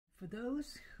For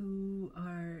those who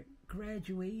are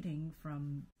graduating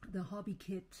from the hobby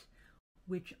kit,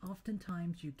 which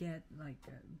oftentimes you get like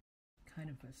a kind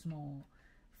of a small,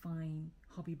 fine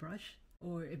hobby brush,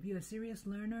 or if you're a serious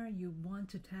learner, you want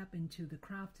to tap into the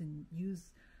craft and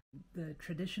use the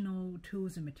traditional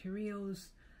tools and materials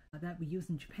that we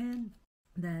use in Japan,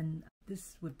 then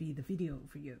this would be the video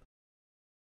for you.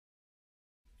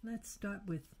 Let's start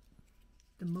with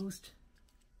the most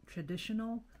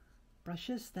traditional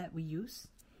brushes that we use.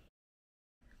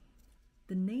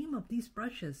 The name of these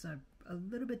brushes are a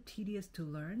little bit tedious to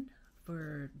learn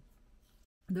for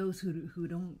those who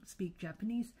don't speak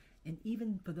Japanese, and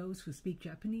even for those who speak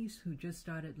Japanese who just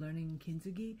started learning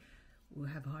Kintsugi will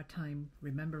have a hard time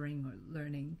remembering or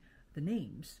learning the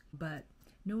names. But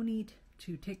no need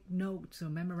to take notes or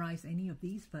memorize any of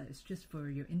these, but it's just for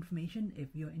your information if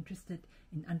you're interested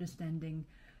in understanding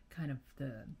kind of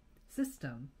the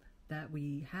system that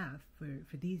we have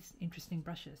for these interesting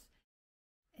brushes.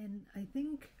 And I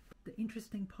think the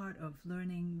interesting part of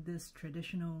learning this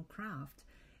traditional craft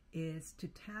is to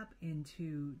tap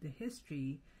into the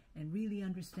history and really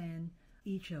understand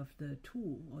each of the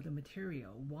tool or the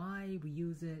material, why we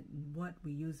use it and what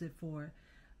we use it for,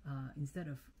 instead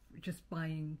of just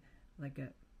buying like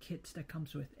a kit that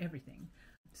comes with everything.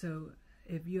 So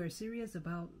if you are serious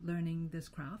about learning this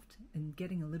craft and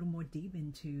getting a little more deep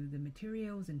into the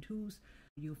materials and tools,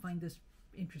 you'll find this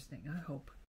interesting, I hope.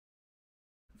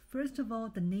 First of all,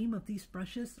 the name of these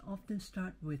brushes often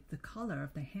start with the color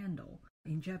of the handle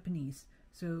in Japanese.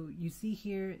 So you see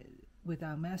here with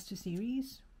our Master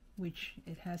Series, which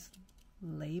it has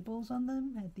labels on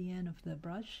them at the end of the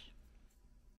brush.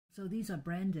 So these are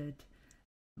branded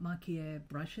Maki-e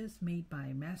brushes made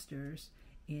by masters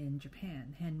in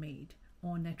Japan, handmade,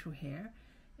 all natural hair.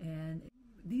 And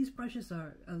these brushes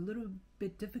are a little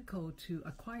bit difficult to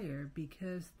acquire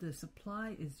because the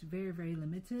supply is very, very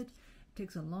limited. It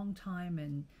takes a long time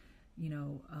and,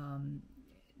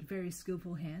 very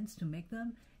skillful hands to make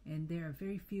them. And there are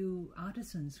very few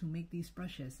artisans who make these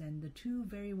brushes. And the two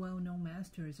very well-known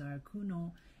masters are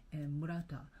Kuno and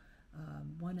Murata.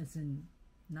 One is in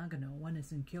Nagano, one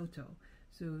is in Kyoto.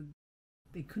 So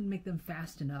they couldn't make them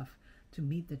fast enough to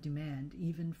meet the demand,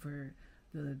 even for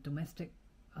the domestic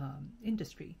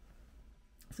industry.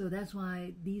 So that's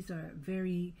why these are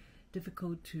very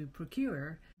difficult to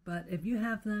procure. But if you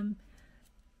have them,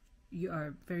 you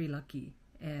are very lucky.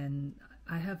 And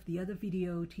I have the other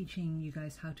video teaching you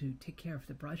guys how to take care of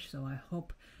the brush, so I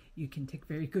hope you can take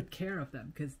very good care of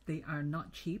them because they are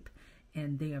not cheap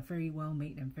and they are very well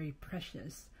made and very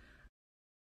precious.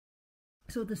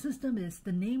 So the system is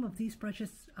the name of these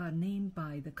brushes are named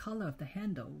by the color of the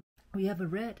handle. We have a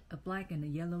red, a black, and a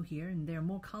yellow here, and there are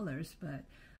more colors, but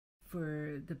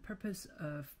for the purpose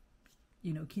of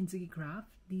Kintsugi craft,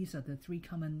 these are the three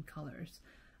common colors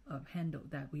of handle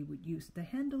that we would use. The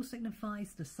handle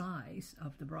signifies the size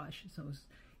of the brush. So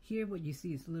here what you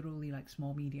see is literally like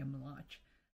small, medium, large.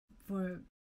 For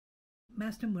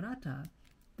Master Murata,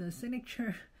 the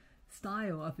signature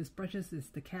style of his brushes is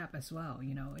the cap as well.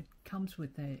 It comes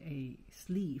with a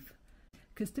sleeve.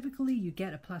 Because typically you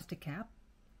get a plastic cap,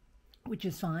 which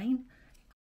is fine.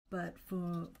 But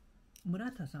for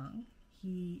Murata-san,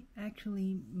 he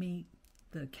actually made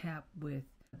the cap with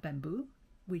bamboo,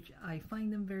 which I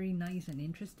find them very nice and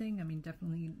interesting. I mean,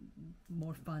 definitely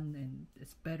more fun and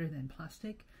it's better than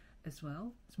plastic as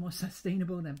well. It's more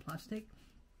sustainable than plastic.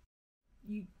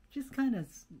 You just kind of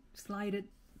slide it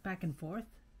back and forth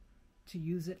to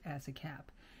use it as a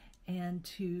cap. And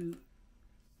to,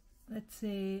 let's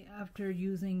say, after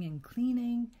using and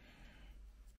cleaning,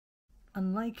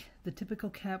 unlike the typical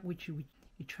cap, which you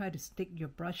try to stick your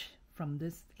brush from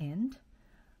this end,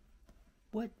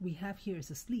 what we have here is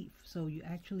a sleeve, so you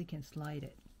actually can slide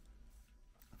it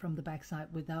from the back side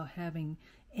without having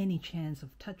any chance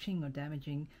of touching or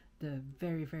damaging the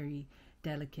very, very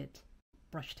delicate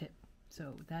brush tip.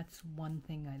 So that's one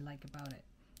thing I like about it.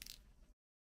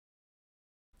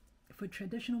 For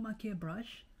traditional Maki-e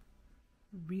brush,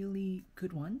 really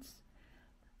good ones,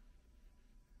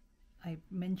 I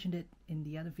mentioned it in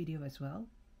the other video as well,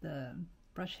 the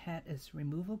brush head is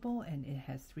removable and it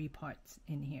has three parts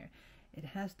in here. It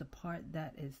has the part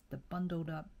that is the bundled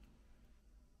up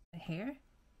hair,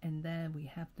 and then we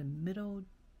have the middle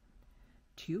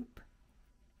tube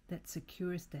that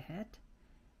secures the head,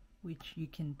 which you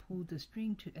can pull the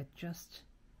string to adjust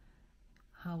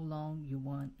how long you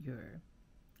want your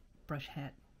brush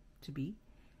head to be.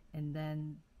 And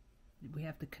then we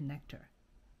have the connector.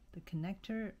 The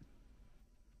connector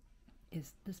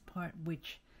is this part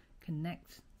which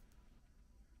connects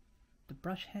the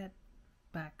brush head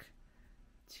back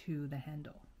to the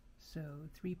handle. So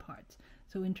 3 parts.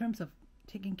 So in terms of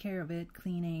taking care of it,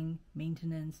 cleaning,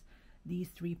 maintenance, these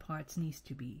 3 parts needs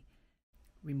to be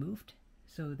removed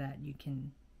so that you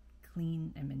can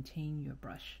clean and maintain your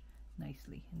brush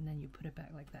nicely, and then you put it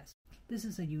back like that. This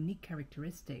is a unique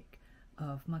characteristic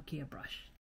of Maki-e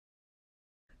brush.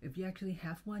 If you actually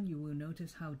have one, you will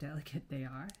notice how delicate they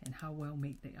are and how well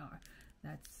made they are.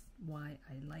 That's why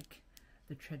I like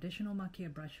the traditional Maki-e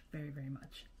brush very, very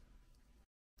much.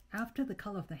 After the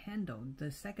color of the handle,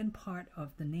 the second part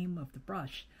of the name of the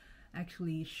brush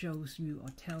actually shows you or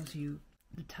tells you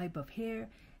the type of hair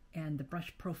and the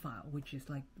brush profile, which is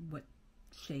like what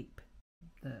shape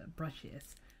the brush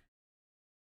is.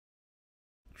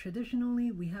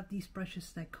 Traditionally, we have these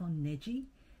brushes that are called neji.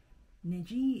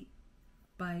 Neji,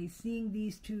 by seeing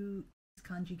these 2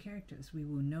 kanji characters, we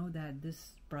will know that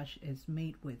this brush is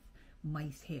made with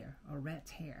mice hair or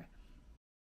rat's hair,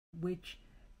 which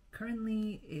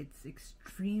currently it's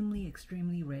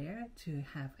extremely rare to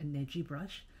have a neji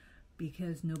brush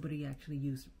because nobody actually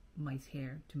uses mice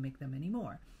hair to make them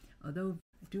anymore. Although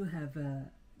I do have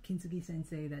a Kintsugi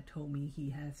sensei that told me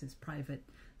he has his private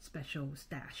special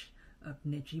stash of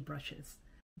neji brushes.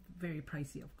 Very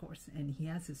pricey, of course, and he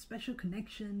has a special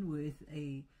connection with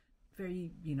a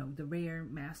very, the rare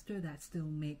master that still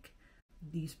make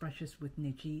these brushes with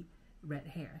neji red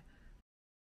hair.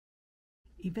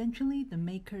 Eventually, the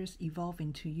makers evolve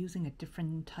into using a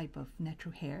different type of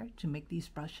natural hair to make these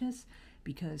brushes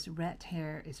because red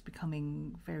hair is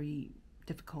becoming very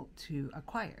difficult to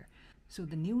acquire. So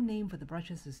the new name for the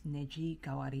brushes is neji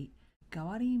gawari.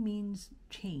 Gawari means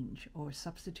change or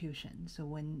substitution. So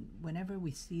whenever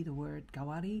we see the word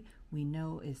gawari, we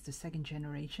know it's the 2nd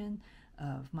generation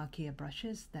of Maki-e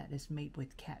brushes that is made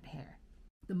with cat hair.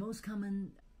 The most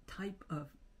common type of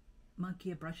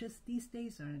Maki-e brushes these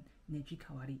days are neji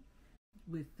kawari.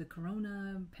 With the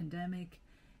corona pandemic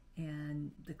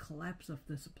and the collapse of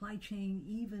the supply chain,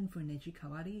 even for neji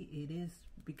kawari, it is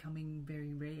becoming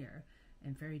very rare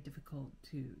and very difficult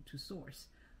to source.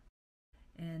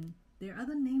 And there are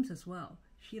other names as well,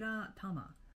 shiratama.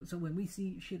 So when we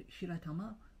see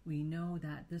shiratama, we know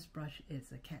that this brush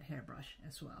is a cat hair brush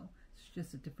as well. It's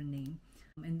just a different name.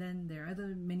 And then there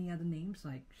are many other names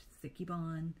like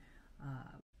sekiban.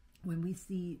 When we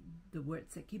see the word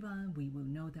sekiban, we will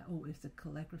know that, oh, it's a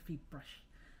calligraphy brush.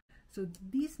 So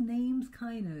these names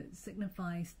kind of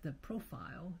signifies the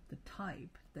profile, the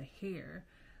type, the hair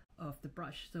of the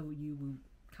brush, so you will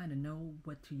kind of know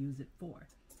what to use it for.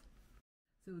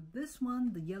 So this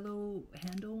one, the yellow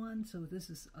handle one, so this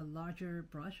is a larger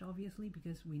brush, obviously,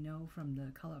 because we know from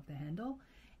the color of the handle.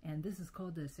 And this is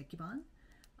called the sekiban.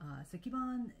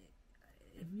 Sekiban,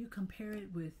 if you compare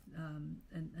it with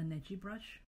a neji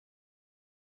brush,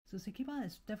 so sekiban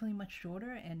is definitely much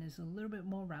shorter and is a little bit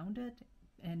more rounded,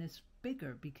 and it's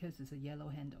bigger because it's a yellow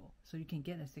handle. So you can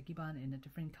get a sekiban in a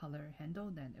different color handle,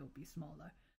 then it will be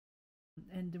smaller.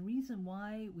 And the reason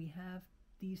why we have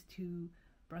these 2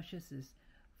 brushes is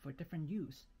for different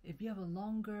use. If you have a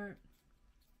longer,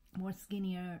 more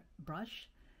skinnier brush,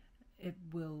 it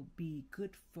will be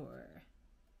good for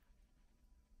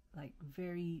like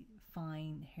very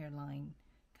fine hairline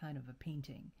kind of a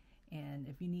painting. And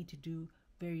if you need to do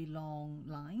very long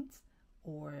lines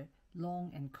or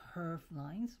long and curved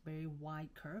lines, very wide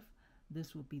curve,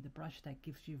 this will be the brush that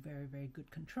gives you very, very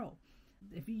good control.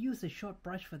 If you use a short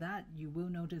brush for that, you will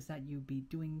notice that you'll be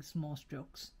doing small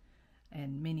strokes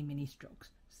and many strokes.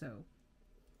 So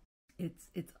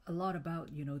it's a lot about,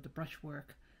 the brush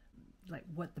work, like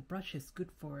what the brush is good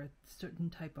for, a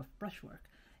certain type of brush work.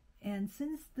 And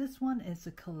since this one is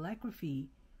a calligraphy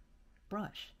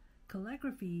brush,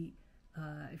 calligraphy,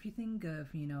 if you think of,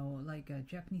 like a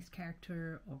Japanese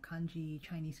character or kanji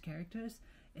Chinese characters,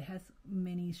 it has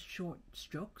many short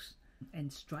strokes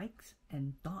and strikes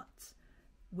and dots,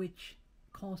 which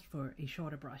calls for a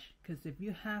shorter brush. Because if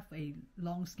you have a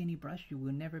long skinny brush, you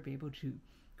will never be able to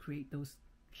create those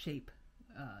shape,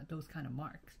 those kind of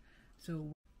marks.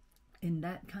 So in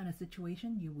that kind of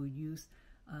situation, you will use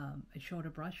a shorter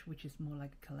brush, which is more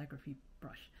like a calligraphy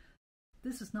brush.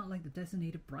 This is not like the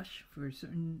designated brush for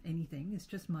certain anything. It's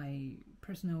just my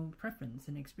personal preference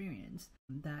and experience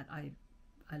that I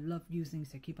love using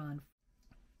sekiban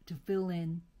to fill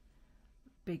in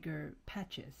bigger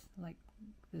patches like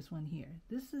this one here.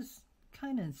 This is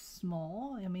kind of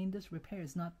small. I mean, this repair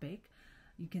is not big.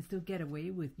 You can still get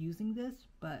away with using this,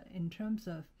 but in terms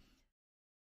of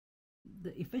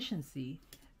the efficiency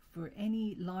for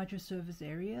any larger surface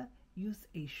area, use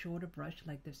a shorter brush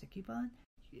like the sekiban.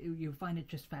 You'll find it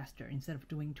just faster instead of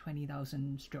doing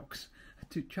 20,000 strokes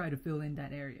to try to fill in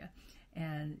that area.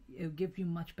 And it'll give you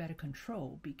much better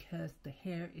control because the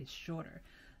hair is shorter.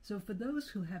 So for those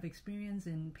who have experience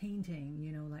in painting,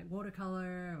 you know, like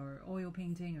watercolor or oil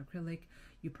painting, acrylic,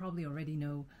 you probably already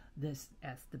know this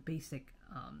as the basic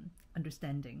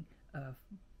understanding of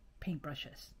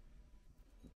paintbrushes.